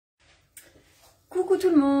Coucou tout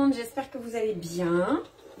le monde, j'espère que vous allez bien.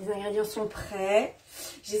 Les ingrédients sont prêts.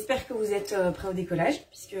 J'espère que vous êtes prêts au décollage,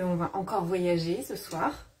 puisqu'on va encore voyager ce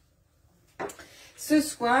soir. Ce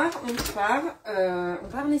soir, on part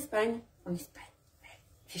en Espagne. En Espagne,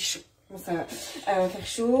 il fait chaud. Bon, ça va faire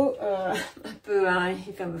chaud, un peu, hein,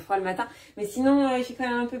 il fait un peu froid le matin, mais sinon il fait quand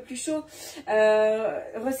même un peu plus chaud.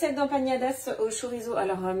 Recette d'empanadas au chorizo.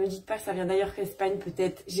 Alors me dites pas, ça vient d'ailleurs qu'Espagne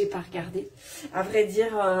peut-être, j'ai pas regardé. À vrai dire,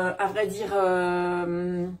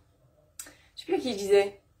 je sais plus à qui je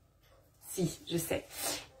disais. Si, je sais.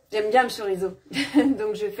 J'aime bien le chorizo,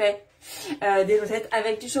 donc je fais des recettes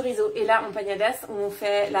avec du chorizo. Et là, empanadas, on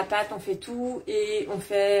fait la pâte, on fait tout, et on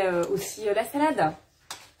fait aussi la salade.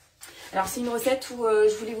 Alors c'est une recette où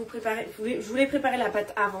je voulais préparer la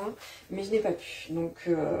pâte avant, mais je n'ai pas pu. Donc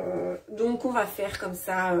on va faire comme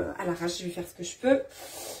ça à l'arrache. Je vais faire ce que je peux.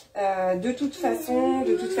 De toute façon,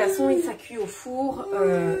 et ça cuit au four.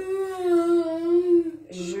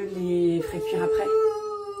 Je les ferai cuire après,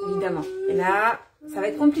 évidemment. Et là, ça va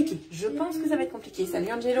être compliqué. Je pense que ça va être compliqué.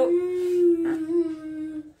 Salut Angelo. Hein.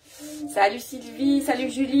 Salut Sylvie.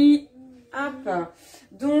 Salut Julie. Hop.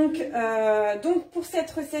 Donc pour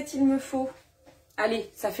cette recette, il me faut...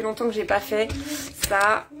 Allez, ça fait longtemps que j'ai pas fait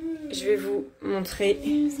ça. Je vais vous montrer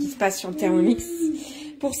ce qui se passe sur le Thermomix.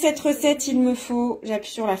 Pour cette recette, il me faut...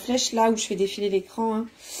 J'appuie sur la flèche là où je fais défiler l'écran.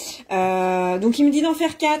 Hein. Donc il me dit d'en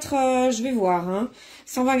faire 4, je vais voir. Hein.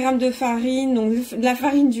 120 g de farine, donc de la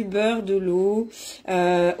farine, du beurre, de l'eau,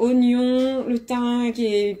 oignon, le thym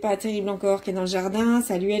qui est pas terrible encore, qui est dans le jardin.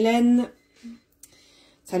 Salut Hélène.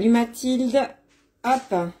 Salut Mathilde.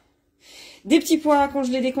 Hop. Des petits pois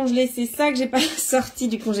congelés, décongelés. C'est ça que j'ai pas sorti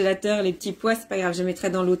du congélateur. Les petits pois, c'est pas grave. Je les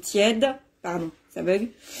mettrai dans l'eau tiède. Pardon, ça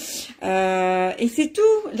bug. Et c'est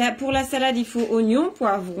tout. Là, pour la salade, il faut oignon,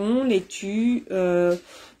 poivron, laitue,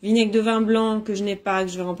 vinaigre de vin blanc que je n'ai pas,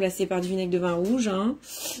 que je vais remplacer par du vinaigre de vin rouge. Hein.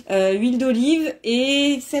 Huile d'olive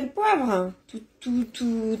et sel, poivre. Tout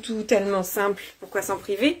tellement simple. Pourquoi s'en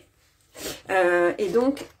priver? Et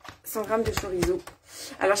donc, 100 g de chorizo.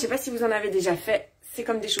 Alors, je sais pas si vous en avez déjà fait. C'est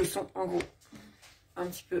comme des chaussons, en gros. Un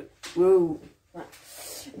petit peu. Wow. Voilà.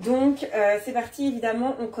 Donc, c'est parti.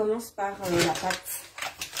 Évidemment, on commence par la pâte.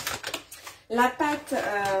 La pâte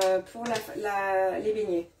pour les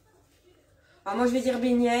beignets. Alors, moi, je vais dire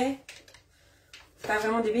beignets. C'est pas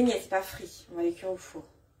vraiment des beignets, c'est pas frit. On va les cuire au four.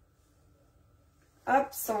 Hop,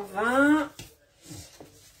 120.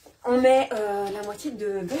 On met la moitié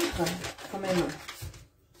de beurre, quand même.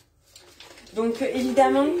 Donc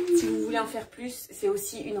évidemment, si vous voulez en faire plus, c'est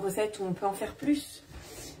aussi une recette où on peut en faire plus.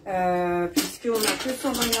 Puisqu'on n'a que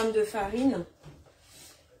 120 g de farine.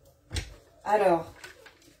 Alors,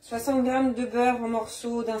 60 g de beurre en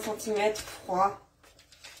morceaux d'1 cm froid.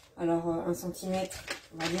 Alors 1 cm,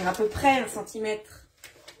 on va dire à peu près 1 cm.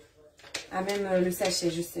 Ah même le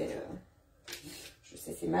sachet, je sais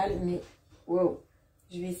c'est mal, mais wow.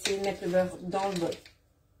 Je vais essayer de mettre le beurre dans le bol.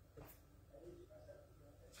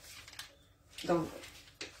 Hop,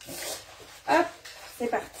 c'est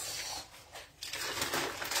parti.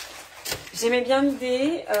 J'aime bien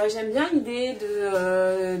l'idée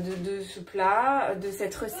de ce plat, de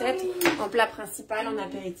cette recette, en plat principal, en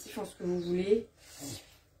apéritif, en ce que vous voulez,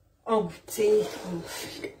 en goûter,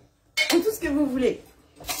 en tout ce que vous voulez.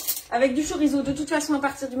 Avec du chorizo, de toute façon, à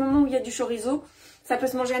partir du moment où il y a du chorizo, ça peut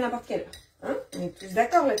se manger à n'importe quelle heure. Hein, on est tous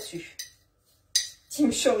d'accord là-dessus.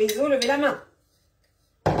 Team chorizo, levez la main.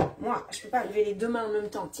 Moi, je ne peux pas lever les deux mains en même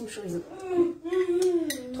temps. Team chorizo.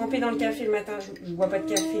 Trempé dans le café le matin. Je ne bois pas de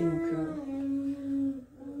café, donc...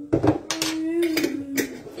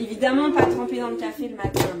 Évidemment, pas trempé dans le café le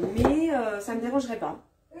matin, mais ça ne me dérangerait pas.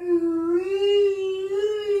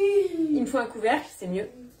 Il me faut un couvercle, c'est mieux.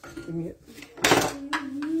 C'est mieux.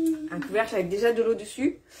 Un couvercle avec déjà de l'eau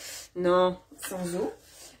dessus. Non, sans eau.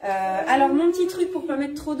 Alors, mon petit truc pour ne pas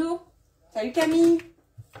mettre trop d'eau. Salut Camille.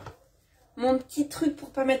 Mon petit truc pour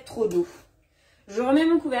pas mettre trop d'eau. Je remets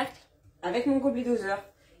mon couvercle avec mon gobelet doseur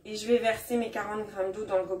et je vais verser mes 40 g d'eau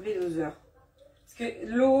dans le gobelet doseur. Parce que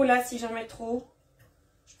l'eau, là, si j'en mets trop,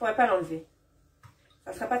 je pourrais pas l'enlever.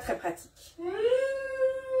 Ça sera pas très pratique.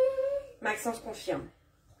 Maxence confirme.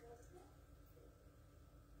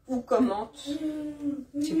 Ou commente.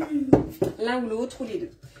 Je sais pas. L'un ou l'autre ou les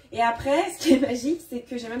deux. Et après, ce qui est magique, c'est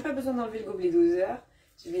que j'ai même pas besoin d'enlever le gobelet doseur.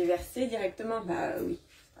 Je vais verser directement. Bah oui.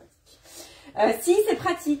 Si, c'est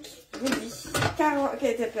pratique, je vous le dis.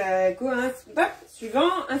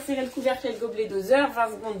 Suivant, insérez le couvercle et le gobelet doseur, 20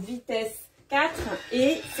 secondes, vitesse 4,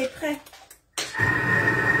 et c'est prêt.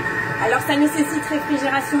 Alors, ça nécessite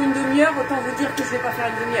réfrigération une demi-heure, autant vous dire que je ne vais pas faire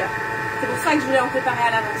une demi-heure. C'est pour ça que je voulais en préparer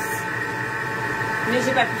à l'avance. Mais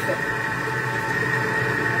j'ai pas pu faire.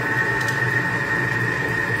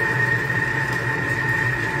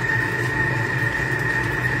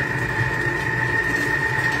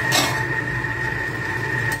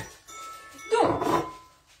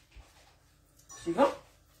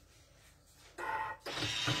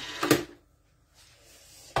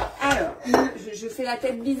 je fais la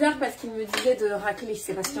tête bizarre parce qu'il me disait de racler.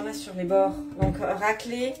 C'est parce qu'il y en a sur les bords. Donc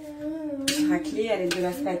racler à l'aide de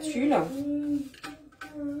la spatule. Hop.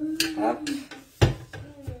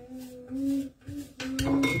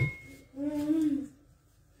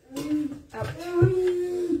 Hop.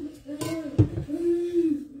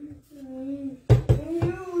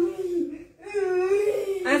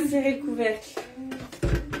 Insérer le couvercle.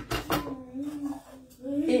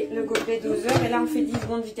 Et le gobelet doseur. Et là, on fait 10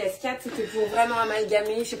 secondes vitesse 4. C'était pour vraiment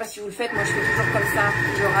amalgamer. Je ne sais pas si vous le faites. Moi, je fais toujours comme ça.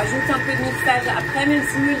 Je rajoute un peu de mixage après, même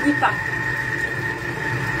s'il ne me le dit pas.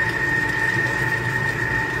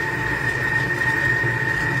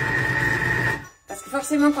 Parce que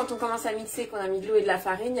forcément, quand on commence à mixer, qu'on a mis de l'eau et de la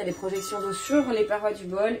farine, il y a des projections d'eau sur les parois du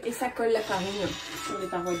bol. Et ça colle la farine sur les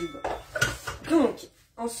parois du bol. Donc,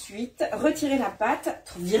 ensuite, retirer la pâte.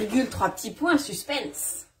 Virgule, 3 petits points,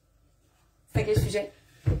 suspense. C'est à quel sujet?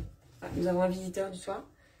 Ah, nous avons un visiteur du soir.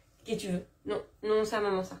 Qu'est-ce que tu veux? Non, non, ça,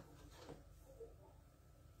 maman, ça.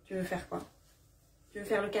 Tu veux faire quoi? Tu veux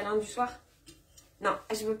faire le câlin du soir? Non,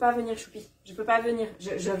 je ne veux pas venir, Choupi. Je ne peux pas venir.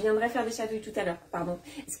 Je viendrai faire des chatouilles tout à l'heure. Pardon.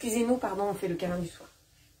 Excusez-nous, pardon, on fait le câlin du soir.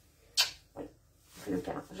 Oui, on fait le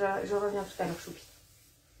câlin. Je reviens tout à l'heure, Choupi.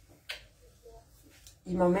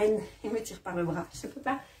 Il m'emmène et me tire par le bras. Je ne peux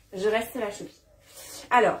pas. Je reste là, Choupi.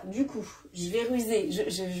 Alors, du coup, je vais ruser.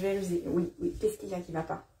 Je vais ruser. Oui, oui. Qu'est-ce qu'il y a qui ne va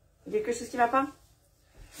pas? Quelque chose qui ne va pas?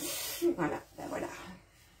 Voilà, ben voilà.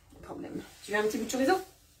 Problème. Tu veux un petit bout de chorizo?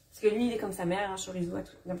 Parce que lui, il est comme sa mère, un chorizo à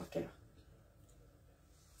n'importe quelle heure.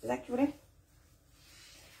 C'est ça que tu voulais?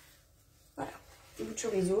 Voilà. Petit bout de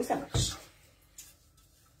chorizo, ça marche.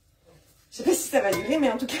 Je sais pas si ça va durer,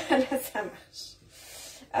 mais en tout cas, là, ça marche.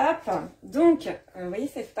 Hop, donc, vous voyez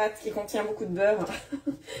cette pâte qui contient beaucoup de beurre,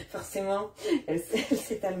 forcément, elle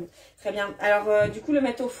s'étale très bien. Alors, du coup, le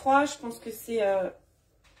mettre au froid, je pense que c'est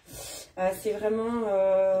vraiment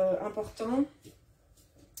important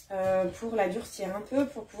pour la durcir un peu,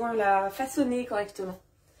 pour pouvoir la façonner correctement.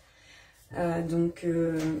 Parce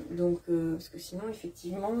que sinon,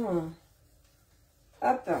 effectivement,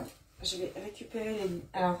 hop, je vais récupérer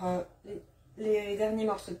les derniers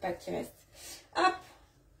morceaux de pâte qui restent. Hop.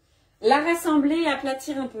 La rassembler et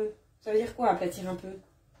aplatir un peu. Ça veut dire quoi, aplatir un peu?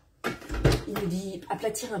 Il nous dit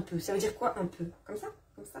aplatir un peu. Ça veut dire quoi, un peu? Comme ça?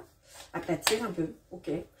 Comme ça? Aplatir un peu. Ok.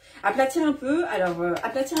 Aplatir un peu. Alors,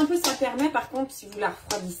 aplatir un peu, ça permet, par contre, si vous la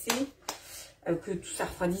refroidissez, que tout ça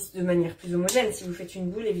refroidisse de manière plus homogène. Si vous faites une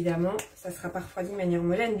boule, évidemment, ça ne sera pas refroidi de manière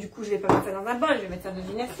homogène. Du coup, je ne vais pas mettre ça dans un bol. Je vais mettre ça dans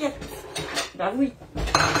une assiette. Bah oui.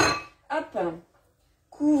 Hop.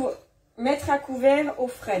 Mettre à couvert au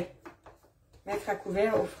frais. Mettre à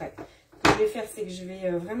couvert au frais. Ce que je vais faire, c'est que je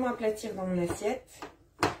vais vraiment aplatir dans mon assiette.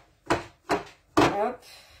 Hop,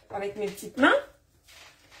 avec mes petites mains.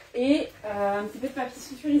 Et un petit peu de papier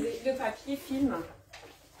sulfurisé, de papier film.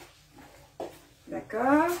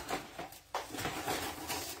 D'accord.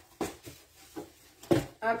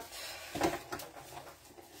 Hop.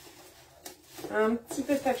 Un petit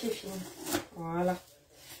peu de papier film. Voilà.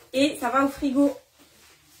 Et ça va au frigo.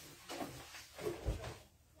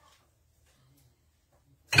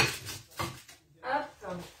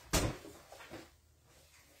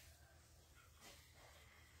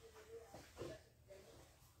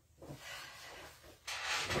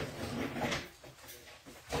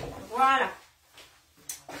 Voilà.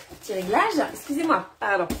 Petit réglage. Excusez-moi.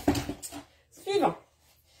 Pardon. Suivant.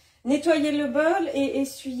 Nettoyer le bol et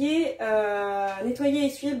essuyer, nettoyer et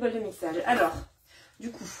essuyer le bol de mixage. Alors, du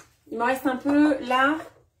coup, il me reste un peu là,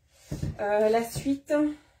 la suite.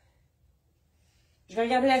 Je vais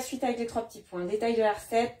regarder la suite avec les 3 petits points. Détail de la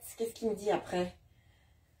recette. Qu'est-ce qu'il me dit après?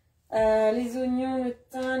 Les oignons, le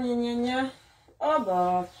thym, gna gna gna. Oh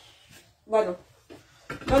bah. Bah non.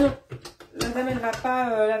 Bah non. La dame, elle va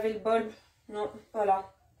pas laver le bol. Non,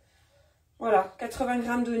 voilà. Voilà, 80 g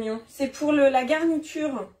d'oignons. C'est pour la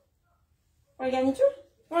garniture. Pour la garniture?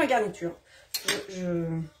 Pour la garniture.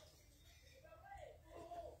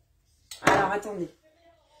 Alors, attendez.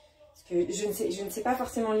 Parce que je ne sais pas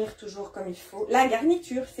forcément lire toujours comme il faut. La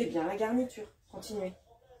garniture, c'est bien, la garniture. Continuez.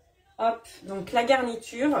 Hop, donc la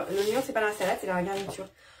garniture. L'oignon, c'est pas la salade, c'est la garniture.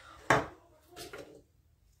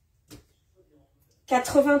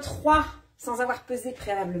 83, sans avoir pesé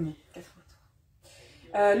préalablement. 83.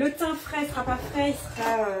 Le thym frais ne sera pas frais, il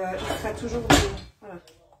sera toujours... Voilà.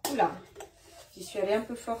 Oula, j'y suis allée un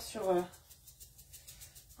peu fort sur...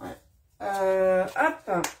 Ouais.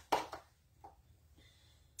 Hop.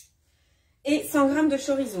 Et 100 g de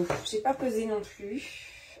chorizo. Je n'ai pas pesé non plus.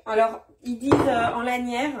 Alors, ils disent en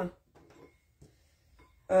lanière,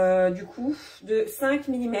 du coup, de 5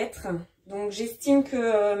 mm. Donc, j'estime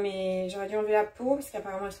que j'aurais dû enlever la peau, parce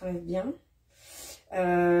qu'apparemment, elle s'enlève bien.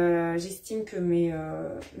 J'estime que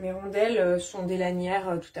mes rondelles sont des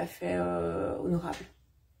lanières tout à fait honorables.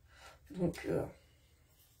 Donc,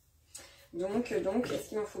 est-ce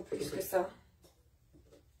qu'il m'en faut plus que ça?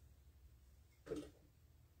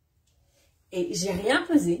 Et j'ai rien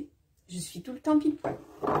pesé. Je suis tout le temps pile poil.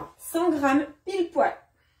 100 grammes pile poil.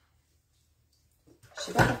 Je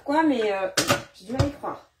sais pas pourquoi, mais j'ai du mal à y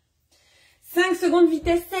croire. 5 secondes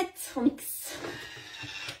vitesse 7 en mix.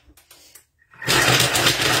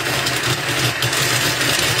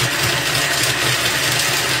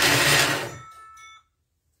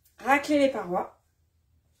 Racler les parois.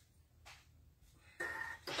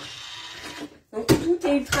 Donc tout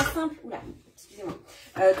est ultra simple. Oula, excusez-moi.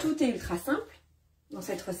 Tout est ultra simple dans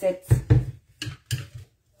cette recette.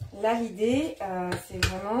 Là, l'idée, c'est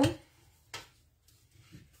vraiment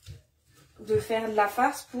de faire de la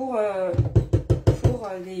farce pour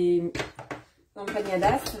des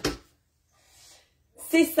empanadas.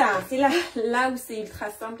 C'est ça, c'est là où c'est ultra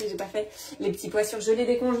simple et j'ai pas fait les petits pois surgelés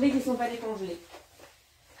décongelés qui ne sont pas décongelés.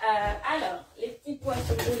 Alors, les petits pois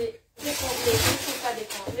surgelés décongelés qui ne sont pas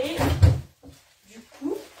décongelés. Du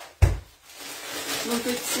coup, mon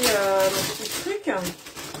petit truc.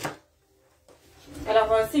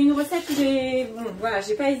 Alors, c'est une recette où j'ai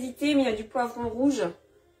pas hésité, mais il y a du poivron rouge.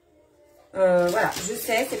 Voilà, je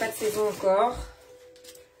sais, c'est pas de saison encore.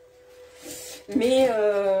 Mais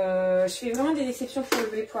je fais vraiment des exceptions pour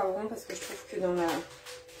les poivrons parce que je trouve que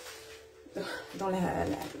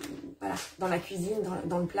dans la cuisine,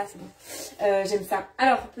 dans le plat, c'est bon. J'aime ça.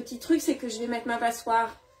 Alors, petit truc, c'est que je vais mettre ma passoire.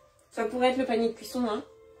 Ça pourrait être le panier de cuisson, hein.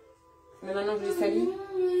 Mais maintenant que je l'ai sali.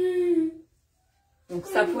 Donc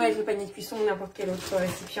ça pourrait être le panier de cuisson ou n'importe quel autre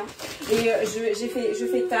récipient. Et je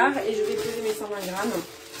fais tard et je vais peser mes 120 grammes.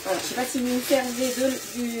 Voilà, je ne sais pas si vous vous servez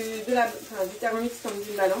du thermomix comme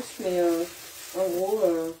d'une balance, mais en gros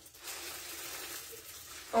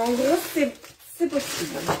c'est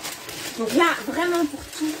possible. Donc là, vraiment pour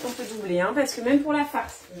tout, on peut doubler, hein, parce que même pour la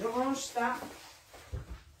farce, je range ça.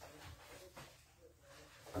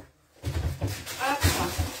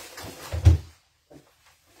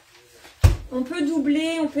 On peut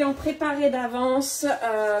doubler, on peut en préparer d'avance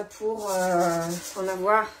pour en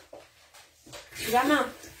avoir sous la main.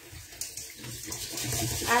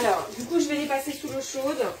 Alors, du coup, je vais les passer sous l'eau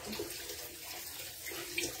chaude.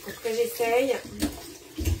 En tout cas, j'essaye.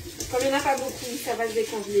 Comme il n'y en a pas beaucoup, ça va se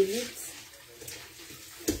décongeler vite.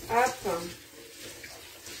 Hop.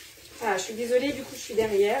 Ah, je suis désolée, du coup, je suis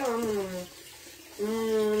derrière. Hein,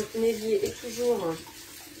 mon évier est toujours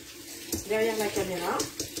derrière la caméra.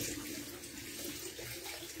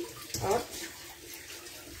 Hop.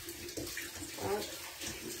 Hop.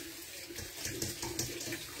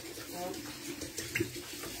 Hop.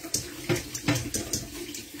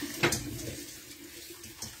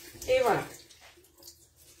 Et voilà.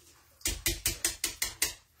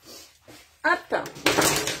 Hop.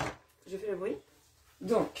 Je fais le bruit.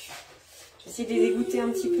 Donc, je vais essayer de les égoutter un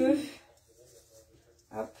petit peu.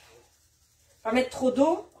 Hop. Pas mettre trop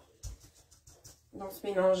d'eau dans ce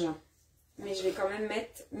mélange. Mais je vais quand même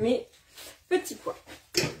mettre mes petits pois.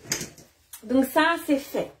 Donc ça, c'est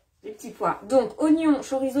fait, les petits pois. Donc, oignon,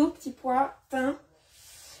 chorizo, petits pois, thym,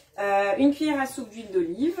 une cuillère à soupe d'huile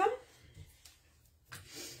d'olive.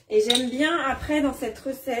 Et j'aime bien, après, dans cette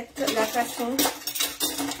recette, la façon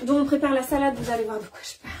dont on prépare la salade. Vous allez voir de quoi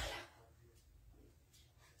je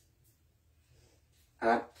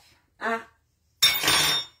parle. Hop. Ah.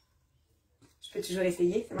 Je peux toujours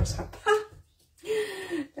essayer, ça ne marchera pas.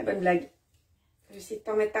 La bonne blague. Je vais essayer de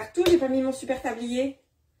pas en mettre partout. J'ai pas mis mon super tablier.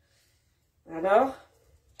 Alors.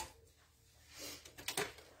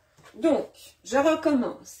 Donc, je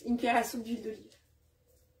recommence. Une cuillère à soupe d'huile d'olive.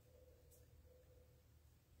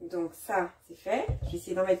 Donc ça, c'est fait. Je vais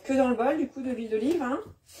essayer d'en mettre que dans le bol, du coup, de l'huile d'olive. Hein.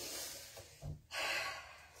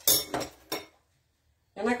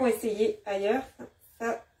 Il y en a qui ont essayé ailleurs.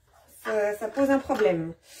 Ça pose un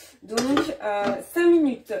problème. Donc, 5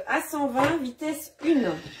 minutes à 120, vitesse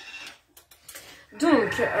 1.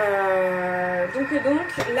 Donc,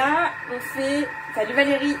 là, on fait... Salut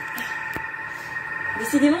Valérie.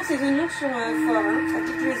 Décidément, ces oignons sont forts, hein, ça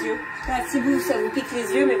pique les yeux. Je sais pas si vous, ça vous pique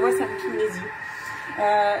les yeux, mais moi, ça me pique les yeux.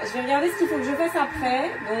 Je vais regarder ce qu'il faut que je fasse après.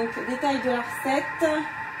 Donc, détail de la recette.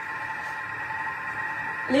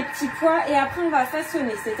 Les petits pois, et après, on va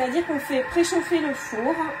façonner. C'est-à-dire qu'on fait préchauffer le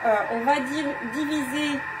four. On va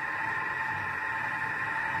diviser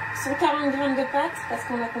 140 grammes de pâte, parce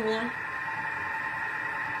qu'on a combien?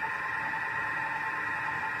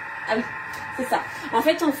 Ah oui, c'est ça. En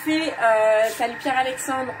fait, on fait, salut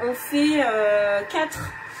Pierre-Alexandre, on fait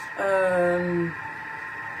 4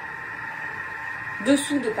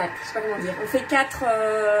 dessous de pâte, je sais pas comment dire. On fait 4,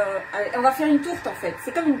 on va faire une tourte en fait,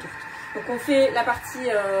 c'est comme une tourte. Donc on fait la partie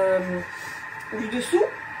du dessous,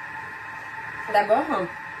 d'abord.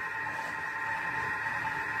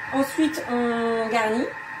 Ensuite on garnit.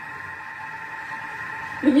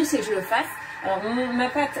 Le mieux c'est que je le fasse. Alors ma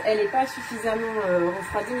pâte elle n'est pas suffisamment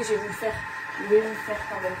refroidie, mais je vais vous le faire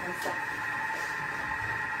quand même comme ça.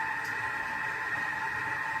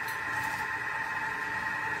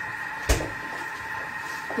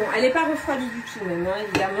 Bon, elle n'est pas refroidie du tout même, hein,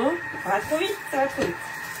 évidemment. Ça va trop vite, ça va trop vite.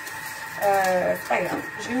 C'est pas grave,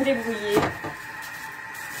 je vais me débrouiller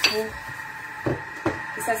pour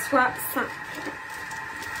que ça soit simple.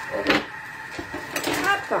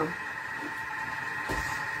 Hop.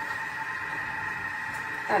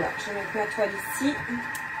 Alors, je vais mettre ma toile ici.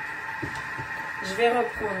 Je vais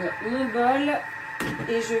reprendre mon bol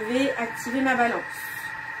et je vais activer ma balance.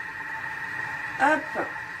 Hop.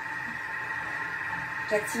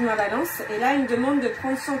 J'active ma balance et là, il me demande de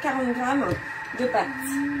prendre 140 g de pâte.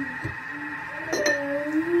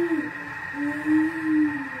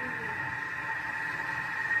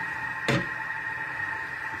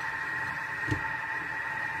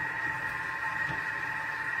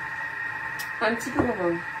 Un petit peu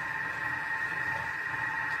moins.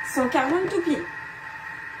 140 tout pile.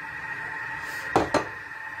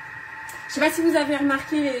 Je sais pas si vous avez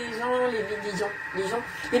remarqué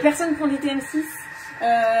les personnes qui ont des TM6.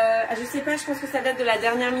 Je sais pas, je pense que ça date de la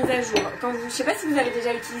dernière mise à jour. Je sais pas si vous avez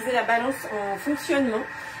déjà utilisé la balance en fonctionnement,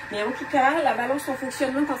 mais en tout cas, la balance en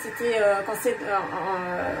fonctionnement quand c'est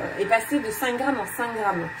est passé de 5 grammes en 5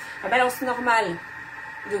 grammes. La balance normale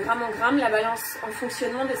de gramme en gramme, la balance en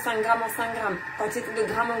fonctionnement de 5 grammes en 5 grammes. Quand c'était de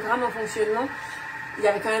gramme en gramme en fonctionnement, il y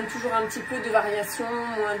avait quand même toujours un petit peu de variation,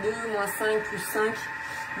 moins 2, moins 5, plus 5.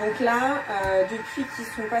 Donc là, depuis qu'ils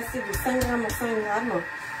sont passés de 5 grammes en 5 grammes,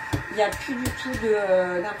 il n'y a plus du tout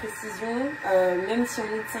d'imprécision, même si on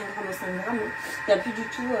est de 5 grammes en 5 grammes, il n'y a plus du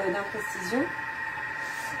tout d'imprécision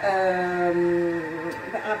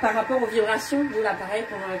par rapport aux vibrations de l'appareil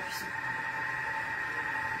pendant la cuisson.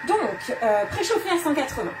 Donc, préchauffer à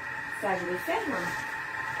 180. Ça, je vais faire.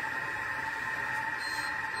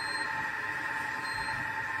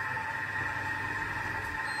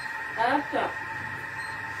 Hop.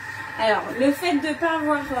 Alors, le fait de ne pas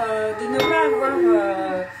avoir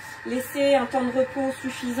laissé un temps de repos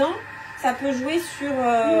suffisant, ça peut jouer sur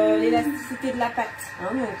l'élasticité de la pâte.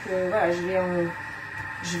 Hein, donc, voilà,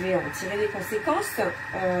 je vais en tirer les conséquences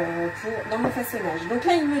dans mon façonnage. Donc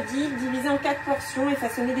là, il me dit diviser en 4 portions et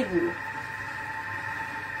façonner des boules.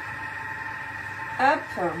 Hop.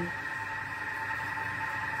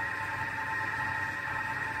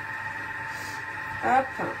 Hop.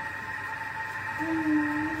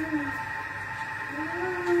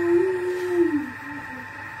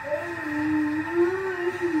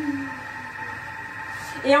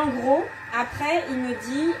 Et en gros, après, il me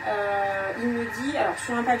dit, alors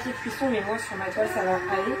sur un papier cuisson, mais moi sur ma toile ça va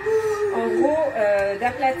aller, en gros,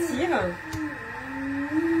 d'aplatir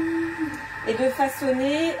et de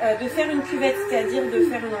façonner, de faire une cuvette, c'est-à-dire de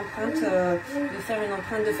faire une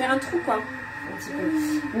empreinte, de faire un trou quoi, un petit peu,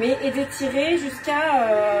 mais et d'étirer jusqu'à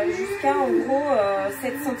en gros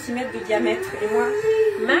 7 cm de diamètre. Et moi,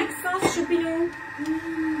 Maxence Choupinou,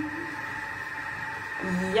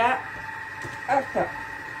 il y a, hop.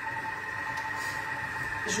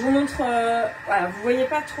 Je vous montre, voilà, vous voyez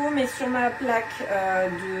pas trop, mais sur ma plaque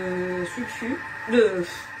de sulfure,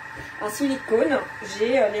 en silicone,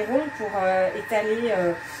 j'ai les ronds pour étaler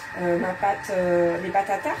ma pâte, les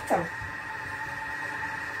pâtes à tarte.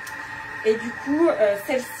 Et du coup,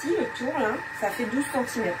 celle-ci, le tour là, ça fait 12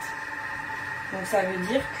 cm. Donc ça veut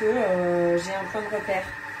dire que j'ai un point de repère.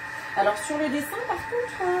 Alors sur le dessin, par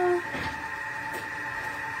contre,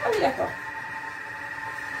 ah oui, d'accord.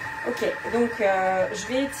 Ok, donc je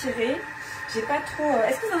vais étirer. J'ai pas trop.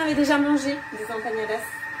 Est-ce que vous en avez déjà mangé des empanadas?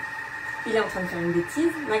 Il est en train de faire une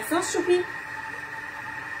bêtise. Maxence, choupi.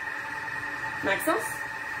 Maxence.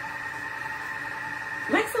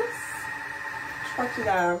 Maxence. Je crois qu'il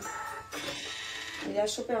a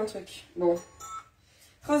chopé un truc. Bon.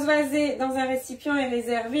 Transvaser dans un récipient et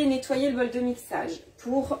réserver et nettoyer le bol de mixage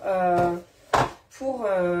pour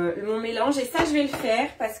mon mélange. Et ça, je vais le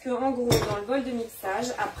faire parce que en gros, dans le bol de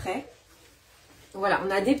mixage, après, voilà,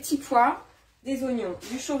 on a des petits pois, des oignons,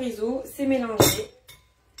 du chorizo, c'est mélangé.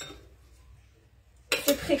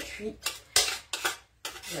 C'est pré-cuit. De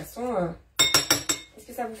toute façon, est-ce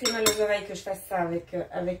que ça vous fait mal aux oreilles que je fasse ça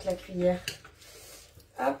avec la cuillère?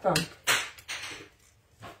 Hop.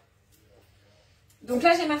 Donc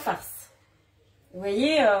là, j'ai ma farce. Vous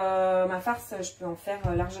voyez, ma farce, je peux en faire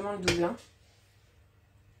largement le double. Hein.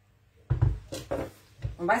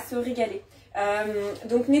 On va se régaler.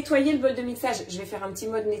 Donc nettoyer le bol de mixage. Je vais faire un petit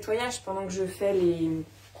mode nettoyage pendant que je fais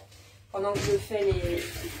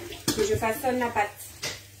que je façonne la pâte.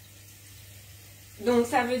 Donc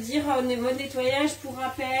ça veut dire mode nettoyage, pour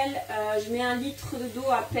rappel, je mets 1 litre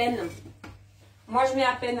d'eau à peine. Moi je mets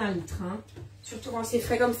à peine 1 litre. Hein. Surtout quand c'est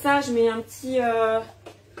frais comme ça, je mets un petit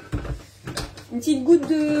une petite goutte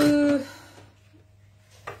de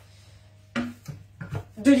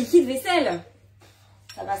liquide vaisselle.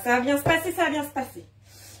 Ça va bien se passer, ça va bien se passer.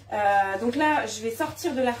 Donc là, je vais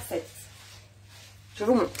sortir de la recette. Je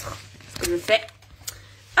vous montre ce que je fais.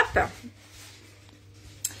 Hop.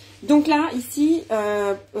 Donc là, ici,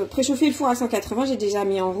 préchauffer le four à 180, j'ai déjà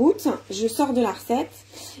mis en route. Je sors de la recette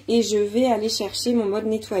et je vais aller chercher mon mode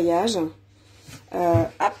nettoyage.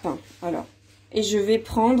 Hop, alors. Et je vais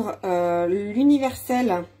prendre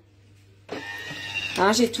l'universel.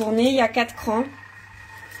 Hein, j'ai tourné, il y a 4 crans.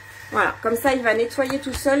 Voilà, comme ça, il va nettoyer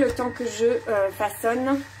tout seul le temps que je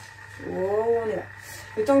façonne. Oh, on est là.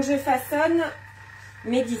 Le temps que je façonne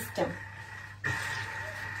mes disques.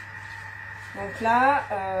 Donc là,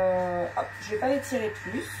 hop, je ne vais pas les tirer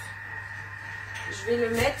plus. Je vais le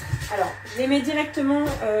mettre. Alors, je les mets directement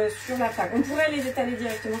sur la plaque. On pourrait les étaler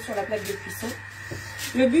directement sur la plaque de cuisson.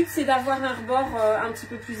 Le but, c'est d'avoir un rebord un petit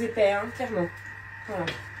peu plus épais, hein, clairement. Voilà.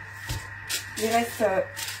 Il reste.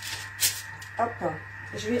 Hop.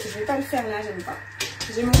 Je vais pas le faire là, j'aime pas.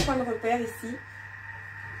 J'ai mon point de repère ici.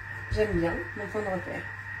 J'aime bien mon point de repère.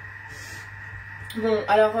 Bon,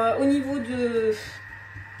 alors au niveau de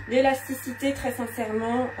l'élasticité, très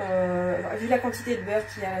sincèrement, vu la quantité de beurre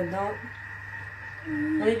qu'il y a là-dedans,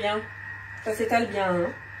 on est bien. Ça s'étale bien.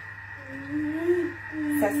 Hein.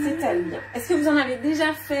 Ça s'étale bien. Est-ce que vous en avez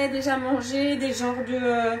déjà fait, déjà mangé des genres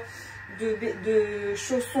de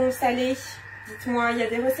chaussons salés? Dites-moi, il y a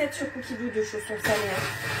des recettes sur Cookidoo de chaussons salés.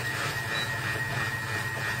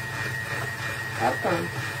 Hein. Hop.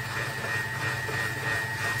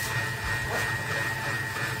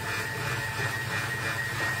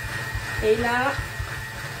 Et là,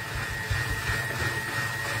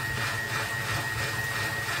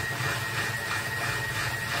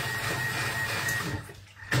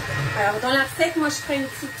 alors dans la recette, moi je ferai une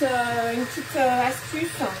petite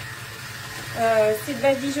astuce. C'est de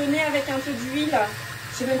badigeonner avec un peu d'huile.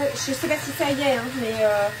 Je sais pas si ça y est, hein, mais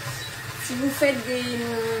si vous faites des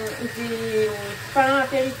pains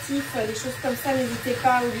apéritifs, des choses comme ça, n'hésitez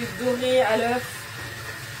pas, au lieu de dorer à l'œuf,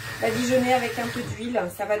 badigeonner avec un peu d'huile.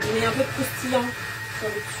 Ça va donner un peu de croustillant sur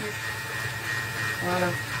le dessus.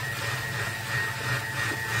 Voilà.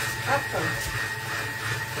 Hop.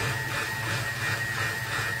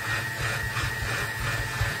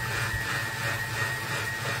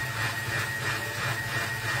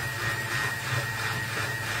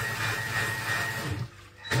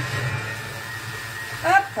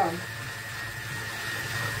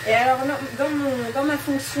 Et alors dans ma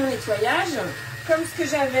fonction nettoyage, comme ce que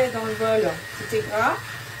j'avais dans le bol, c'était gras.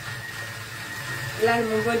 Là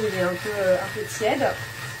mon bol il est un peu tiède.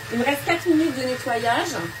 Il me reste 4 minutes de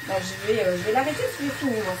nettoyage. Bah, je vais l'arrêter si j'ai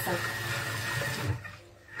fini moi ça.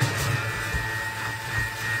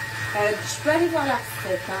 Je peux aller voir la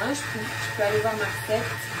recette. Hein. Je peux aller voir ma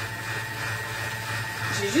recette.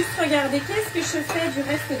 J'ai juste regardé qu'est-ce que je fais du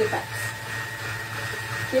reste de pâte.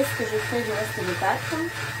 Qu'est-ce que je fais du reste de pâte?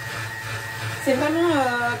 C'est vraiment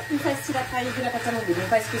plus facile à travailler que la pâte à modeler, donc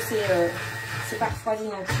parce que c'est pas refroidi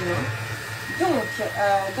non plus. Hein. Donc,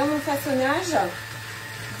 dans mon façonnage,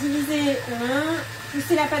 diviser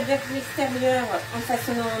pousser la pâte vers l'extérieur en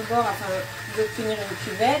façonnant un bord afin d'obtenir une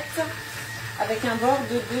cuvette avec un bord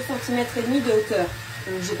de 2,5 cm de hauteur.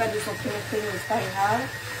 Donc, j'ai pas 2 cm, mais c'est pas grave.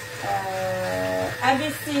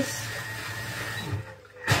 Abaisser.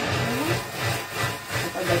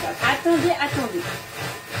 Attendez.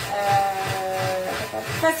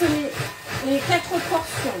 Façonner les 4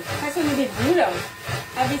 portions, façonner des boules,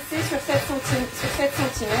 abaisser sur 7 cm,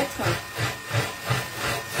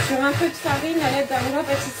 sur un peu de farine à l'aide d'un rouleau à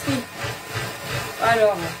pâtisserie.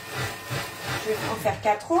 Alors, je vais en faire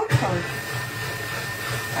 4 autres.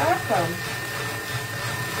 Hop.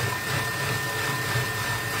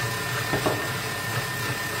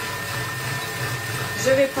 Je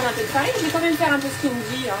vais prendre un peu de farine, je vais quand même faire un peu ce qu'il me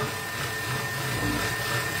dit. Hein.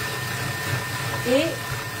 Et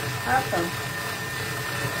hop.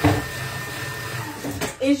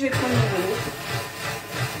 Et je vais prendre mon rouleau.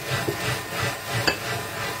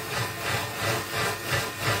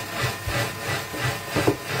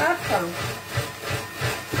 Hop.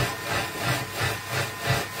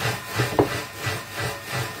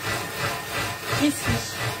 J'y suis.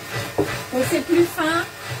 Donc c'est plus fin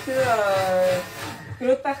que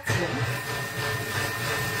l'autre partie.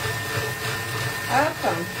 Hop.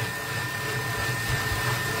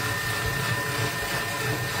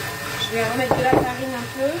 Je vais remettre de la farine un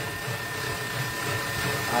peu.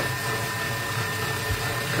 Hop.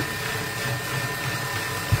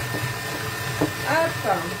 Hop.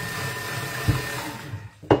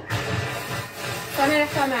 Ça m'a l'air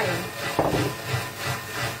pas mal.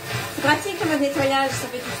 C'est pratique le mode nettoyage, ça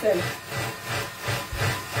fait tout seul.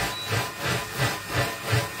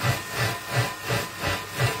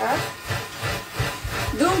 Hop.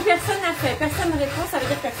 Donc personne n'a fait. Personne ne répond, ça veut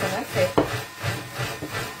dire que personne n'a fait. Bon,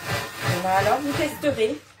 bah alors vous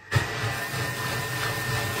testerez. Je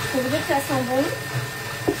peux vous dire que ça sent bon.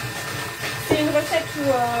 C'est une recette où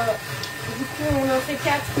du coup on en fait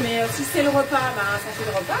 4, mais si c'est le repas, ben, ça fait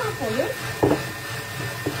le repas hein, pour 2.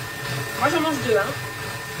 Moi j'en mange 2. Hein.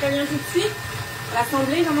 Je préviens tout de suite, à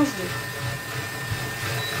l'assemblée j'en mange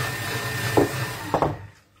 2.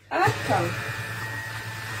 Hop.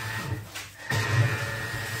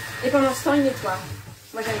 Et pendant ce temps il nettoie.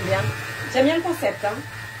 Moi j'aime bien. J'aime bien le concept. Hein.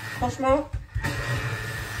 Franchement.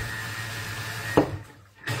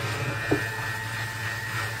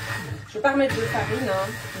 Je ne vais pas remettre de farine, hein.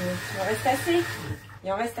 Il en reste assez.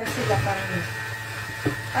 Il en reste assez de la farine.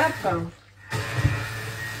 Hop.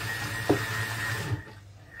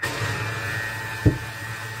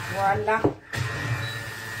 Voilà.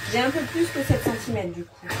 J'ai un peu plus que 7 cm du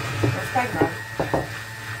coup. C'est pas grave.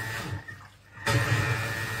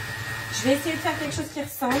 Je vais essayer de faire quelque chose qui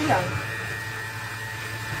ressemble.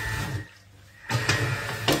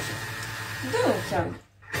 Donc.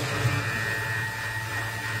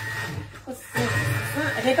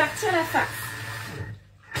 Répartir la farce.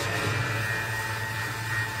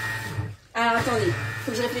 Alors attendez, il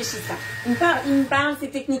faut que je réfléchisse là. Il me parle,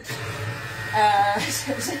 c'est technique.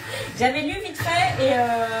 J'avais lu vite fait et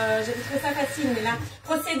j'avais trouvé ça facile. Mais là,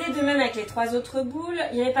 procéder de même avec les 3 autres boules,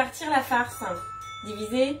 y répartir la farce.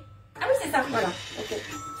 Diviser. Ah oui, c'est ça, voilà. Ok.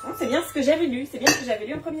 C'est bien ce que j'avais lu, c'est bien ce que j'avais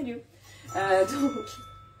lu en premier lieu. Donc,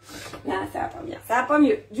 là, ça va pas bien, ça va pas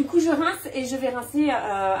mieux. Du coup, je rince et je vais rincer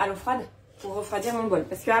à l'eau froide pour refroidir mon bol.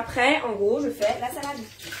 Parce qu'après, en gros, je fais la salade.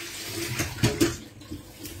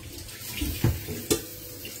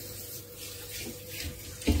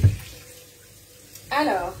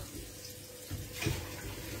 Alors,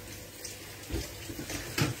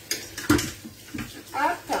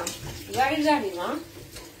 hop, j'arrive, hein.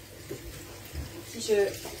 Si je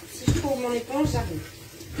trouve mon éponge, j'arrive.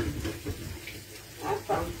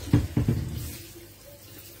 Hop.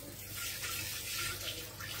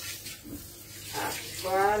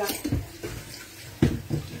 Voilà.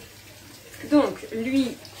 Donc,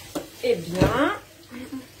 lui est bien.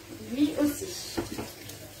 Lui aussi.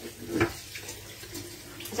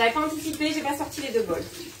 J'avais pas anticipé, j'ai pas sorti les 2 bols.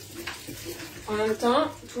 En même temps,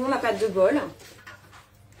 tout le monde n'a pas 2 bols.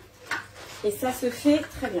 Et ça se fait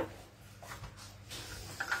très bien.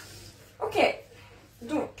 Ok.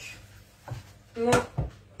 Donc, mon bol,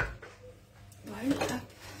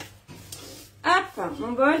 hop,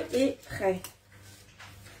 mon bol est prêt.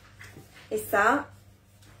 Et ça,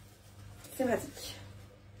 c'est pratique.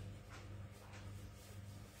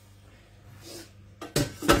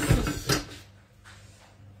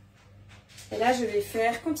 Et là, je vais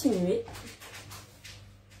faire continuer.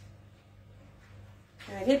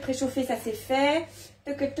 Le préchauffer, ça c'est fait.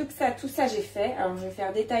 Tout ça, j'ai fait. Alors, je vais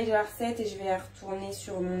faire détail de la recette et je vais retourner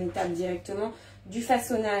sur mon étape directement. Du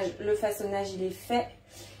façonnage, le façonnage, il est fait.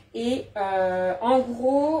 Et en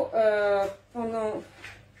gros, je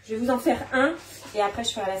vais vous en faire un et après,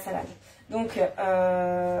 je ferai la salade. Donc,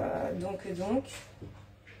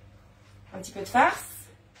 un petit peu de farce.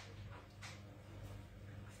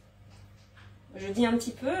 Je dis un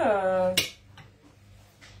petit peu,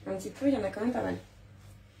 il y en a quand même pas mal.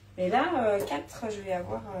 Et là, 4, je vais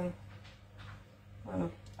avoir, voilà,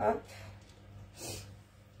 hop.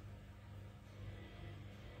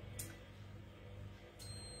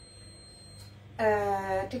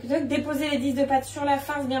 Déposer les disques de pâte sur la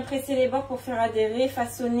farce, bien presser les bords pour faire adhérer,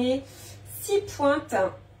 façonner 6 pointes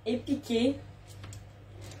et piquer.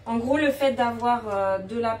 En gros, le fait d'avoir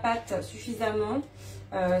de la pâte suffisamment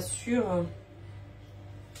sur...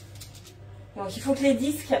 Donc, il faut que les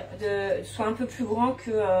disques soient un peu plus grands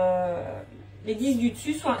que les disques du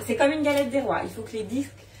dessus. C'est comme une galette des rois. Il faut que les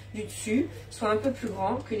disques du dessus soient un peu plus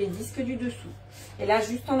grands que les disques du dessous. Et là,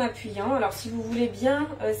 juste en appuyant. Alors, si vous voulez bien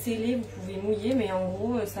sceller, vous pouvez mouiller. Mais en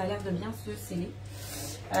gros, ça a l'air de bien se sceller.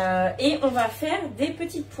 Et on va faire des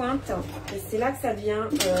petites pointes. Et c'est là que ça devient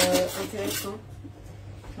intéressant.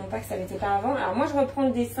 Non pas que ça l'était pas avant. Alors, moi, je reprends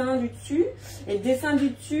le dessin du dessus. Et le dessin du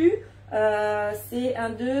dessus... c'est 1,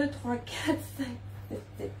 2, 3, 4, 5,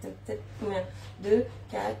 Combien? 2,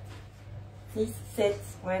 4, 6, 7.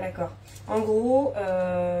 Ouais, d'accord. En gros,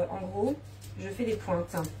 je fais des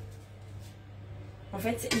pointes. En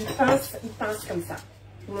fait, il pince comme ça.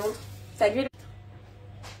 Je vous montre. Salut.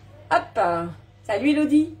 Hop. Salut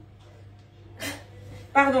Elodie.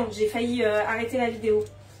 Pardon, j'ai failli arrêter la vidéo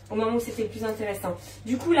au moment où c'était le plus intéressant.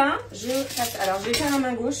 Du coup là, alors je vais faire la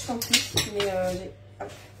main gauche tant pis, mais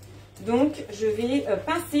hop. Donc je vais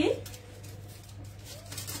pincer.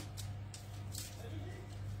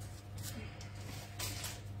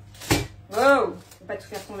 Wow, faut pas tout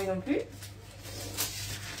faire tomber non plus.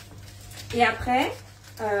 Et après,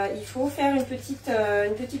 il faut faire une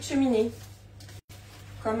petite cheminée,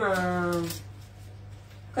 comme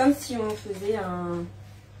si on faisait un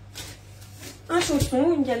chausson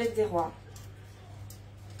ou une galette des rois.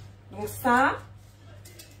 Donc ça,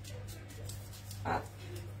 hop.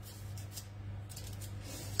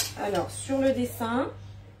 Alors sur le dessin,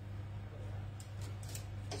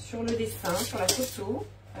 sur la photo,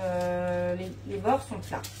 les bords sont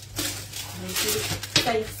plats.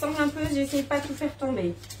 Ça il ressemble un peu, j'essaie de pas tout faire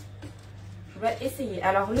tomber. Je vais essayer.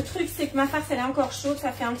 Alors le truc c'est que ma farce elle est encore chaude,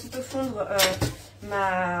 ça fait un petit peu fondre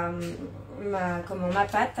ma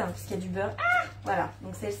pâte, hein, parce qu'il y a du beurre. Ah, voilà,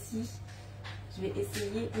 donc celle-ci, je vais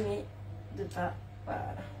essayer, mais de pas.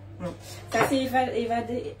 Voilà. Bon. Ça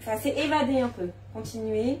s'est évadé un peu.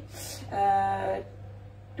 Continuez.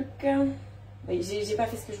 Oui, j'ai pas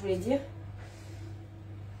fait ce que je voulais dire.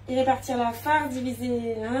 Et répartir la farce,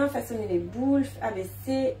 diviser, façonner les boules,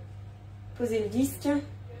 abaisser, poser le disque,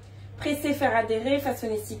 presser, faire adhérer,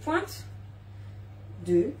 façonner 6 pointes.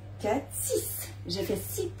 2, 4, 6. J'ai fait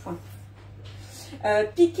 6 points.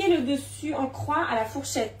 Piquer le dessus en croix à la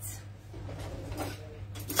fourchette.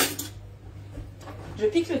 Je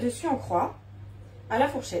pique le dessus en croix à la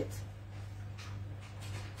fourchette.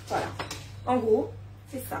 Voilà. En gros,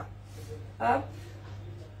 c'est ça. Hop.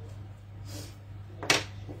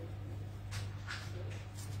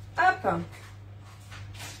 Hop.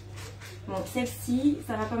 Bon, celle-ci,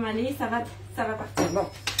 ça va pas m'aller, ça va partir. Bon,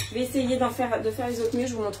 je vais essayer de faire les autres mieux,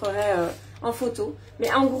 je vous montrerai en photo.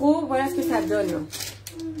 Mais en gros, voilà ce que ça donne.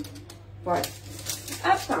 Voilà.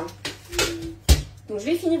 Hop. Donc je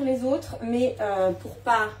vais finir les autres, mais pour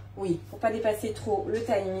pas dépasser trop le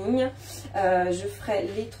timing, je ferai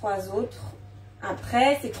les 3 autres.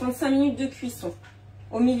 Après, c'est 35 minutes de cuisson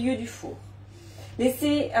au milieu du four.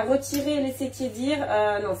 Laissez retirer, laissez tiédir.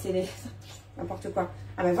 Non, c'est n'importe quoi.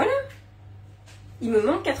 Ah ben voilà. Il me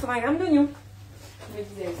manque 80 g d'oignon. Je me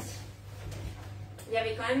disais aussi. Il y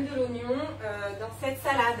avait quand même de l'oignon dans cette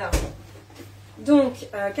salade. Donc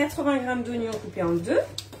 80 g d'oignon coupés en 2.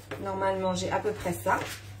 Normalement, j'ai à peu près ça.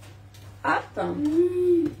 Hop.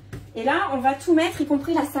 Et là, on va tout mettre, y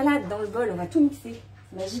compris la salade, dans le bol. On va tout mixer.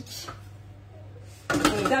 Magique.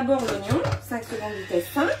 Donc d'abord l'oignon. 5 secondes vitesse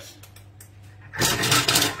 5.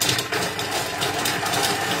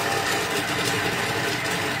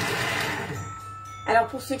 Alors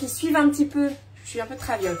pour ceux qui suivent un petit peu, je suis un peu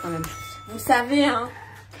traviole quand même. Vous savez, hein,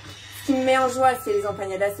 ce qui me met en joie, c'est les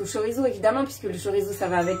empanadas au chorizo, évidemment, puisque le chorizo, ça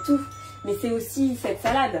va avec tout. Mais c'est aussi cette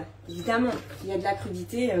salade, évidemment. Il y a de la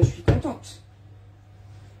crudité, je suis contente.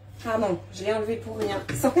 Pardon, je l'ai enlevé pour rien.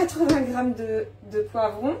 180 g de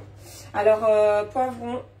poivrons. Alors,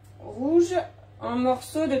 poivron rouge en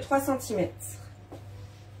morceaux de 3 cm.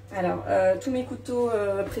 Alors, tous mes couteaux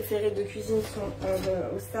préférés de cuisine sont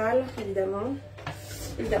au sale, évidemment.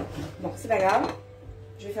 Bon, c'est pas grave.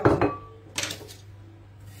 Je vais faire un peu.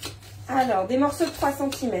 Alors, des morceaux de 3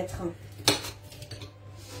 cm.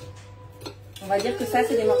 On va dire que ça,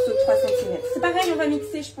 c'est des morceaux de 3 cm. C'est pareil, on va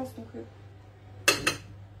mixer, je pense. Donc,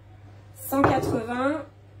 180.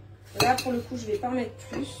 Là, pour le coup, je vais pas en mettre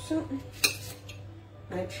plus.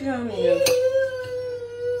 On n'a plus, hein, mais...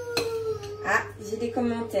 Ah, j'ai des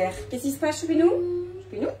commentaires. Qu'est-ce qui se passe, Choupinou?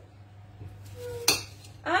 Choupinou?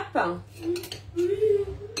 Hop.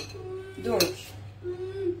 Donc.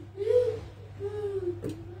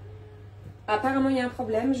 Apparemment, il y a un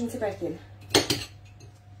problème. Je ne sais pas lequel.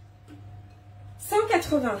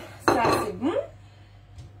 180. Ça, c'est bon.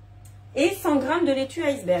 Et 100 g de laitue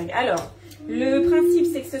iceberg. Alors, le principe,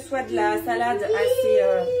 c'est que ce soit de la salade assez...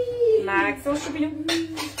 Max, en Choupinou.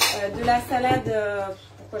 De la salade...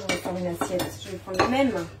 Pourquoi je reprends une assiette? Je vais prendre le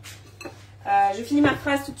même. Je finis ma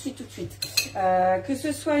phrase tout de suite. Que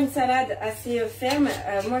ce soit une salade assez ferme,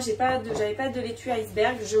 moi j'avais pas de laitue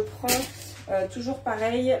iceberg. Je prends toujours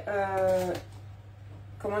pareil.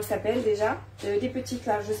 Comment elle s'appelle déjà? Des petites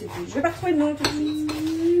là, je sais plus. Je vais pas trouver de nom tout de suite.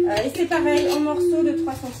 Et c'est pareil en morceaux de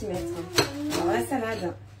 3 cm. Alors la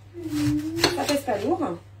salade, ça pèse pas lourd.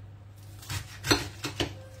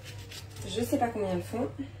 Je sais pas combien elles font.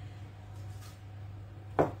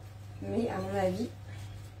 Mais à mon avis...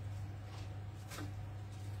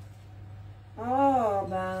 Oh,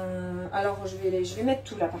 ben... Alors, je vais mettre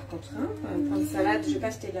tout là, par contre. Hein. Pour une salade, je vais pas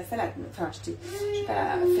acheter de la salade. Enfin, je vais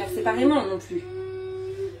pas faire séparément non plus.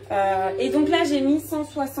 Et donc là, j'ai mis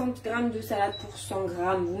 160 g de salade pour 100 g.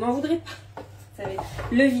 Vous m'en voudrez pas. Vous savez.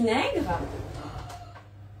 Le vinaigre.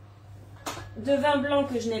 De vin blanc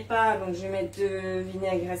que je n'ai pas, donc je vais mettre de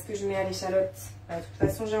vinaigre. Est-ce que je mets à l'échalote? De toute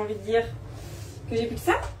façon, j'ai envie de dire que j'ai plus que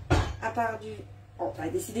ça. À part du... Oh, bah,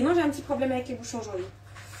 décidément, j'ai un petit problème avec les bouchons aujourd'hui.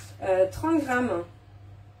 30 g.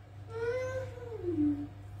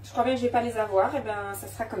 Je crois bien que je ne vais pas les avoir. Et bien, ça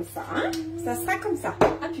sera comme ça. Hein, ça sera comme ça.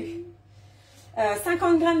 Ah, pu.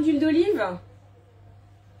 50 g d'huile d'olive.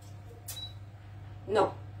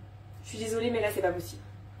 Non. Je suis désolée, mais là, c'est pas possible.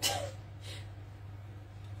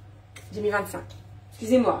 J'ai mis 25.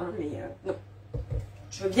 Excusez-moi, hein, mais non.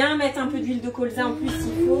 Je veux bien mettre un peu d'huile de colza en plus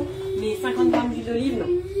s'il faut, mais 50 g d'huile d'olive, non.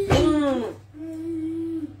 Non.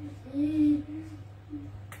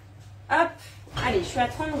 Hop. Allez, je suis à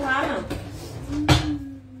 30 g.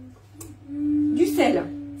 Du sel.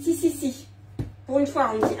 Si. Pour une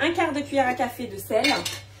fois, on me dit un quart de cuillère à café de sel.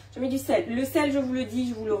 Je mets du sel. Le sel, je vous le dis,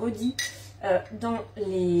 je vous le redis, dans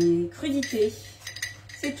les crudités.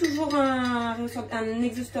 C'est toujours un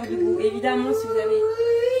exhausteur de goût. Évidemment, si vous avez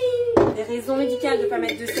des raisons médicales de ne pas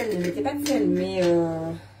mettre de sel, ne mettez pas de sel. Mais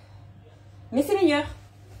c'est meilleur.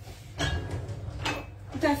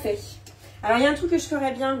 Tout à fait. Alors, il y a un truc que je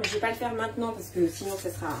ferais bien, mais je ne vais pas le faire maintenant parce que sinon,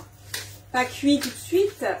 ça sera pas cuit tout de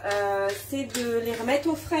suite. C'est de les remettre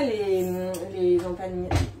au frais, les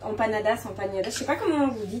empanadas. Je ne sais pas comment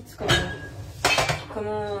vous dites.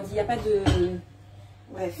 Comment on dit. Il n'y a pas de...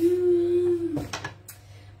 Bref.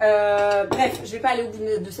 Bref, je vais pas aller au bout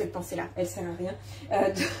de cette pensée-là, elle sert à rien.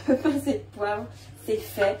 De pincée de poivre, c'est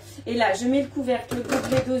fait. Et là, je mets le couvercle, le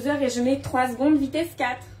gobelet doseur et je mets 3 secondes vitesse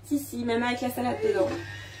 4. Si, même avec la salade dedans.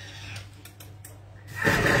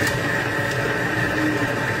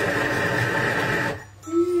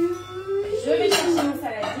 Je vais chercher mon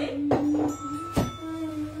saladier.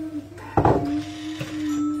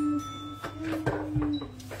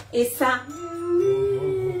 Et ça...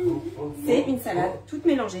 c'est une salade toute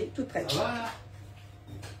mélangée, toute prête.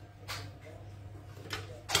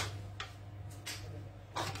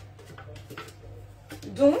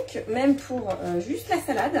 Donc, même pour juste la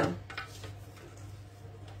salade,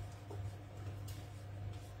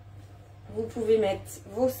 vous pouvez mettre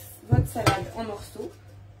votre salade en morceaux.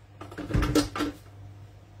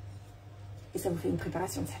 Et ça vous fait une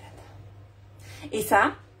préparation de salade. Et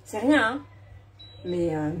ça, c'est rien, hein,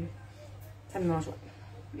 mais ça me met en joie.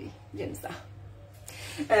 Oui, j'aime ça.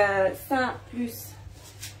 Ça plus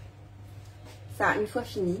ça, une fois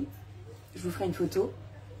fini, je vous ferai une photo.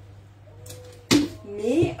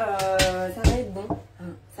 Mais ça va être bon.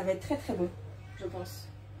 Ça va être très très bon, je pense.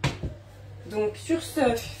 Donc sur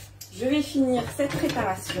ce, je vais finir cette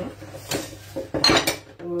préparation.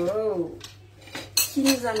 Wow. Qui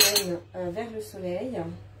nous amène vers le soleil.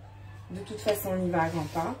 De toute façon, on y va à grands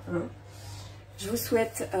pas. Hein. Je vous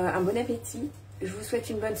souhaite un bon appétit. Je vous souhaite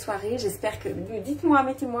une bonne soirée. J'espère que... Dites-moi,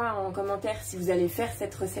 mettez-moi en commentaire si vous allez faire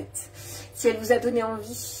cette recette. Si elle vous a donné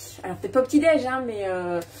envie. Alors, peut-être pas au petit-déj, hein, mais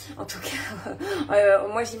en tout cas,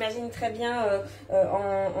 moi, j'imagine très bien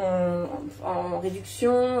en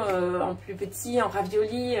réduction, en plus petit, en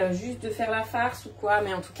ravioli, juste de faire la farce ou quoi.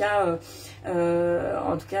 Mais en tout cas c'est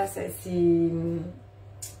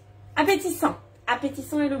appétissant.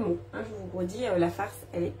 Appétissant est le mot. Hein, je vous redis, la farce,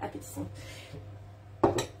 elle est appétissante. De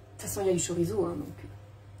toute façon, il y a du chorizo, hein, donc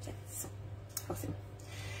c'est appétissant, forcément.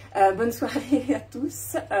 Bonne soirée à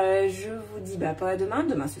tous. Je vous dis pas à demain.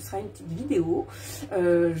 Demain, ce sera une petite vidéo.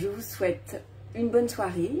 Je vous souhaite une bonne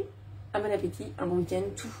soirée, un bon appétit, un bon week-end,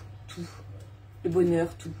 tout. Le bonheur,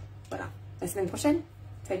 tout. Voilà. À la semaine prochaine.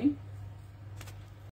 Salut.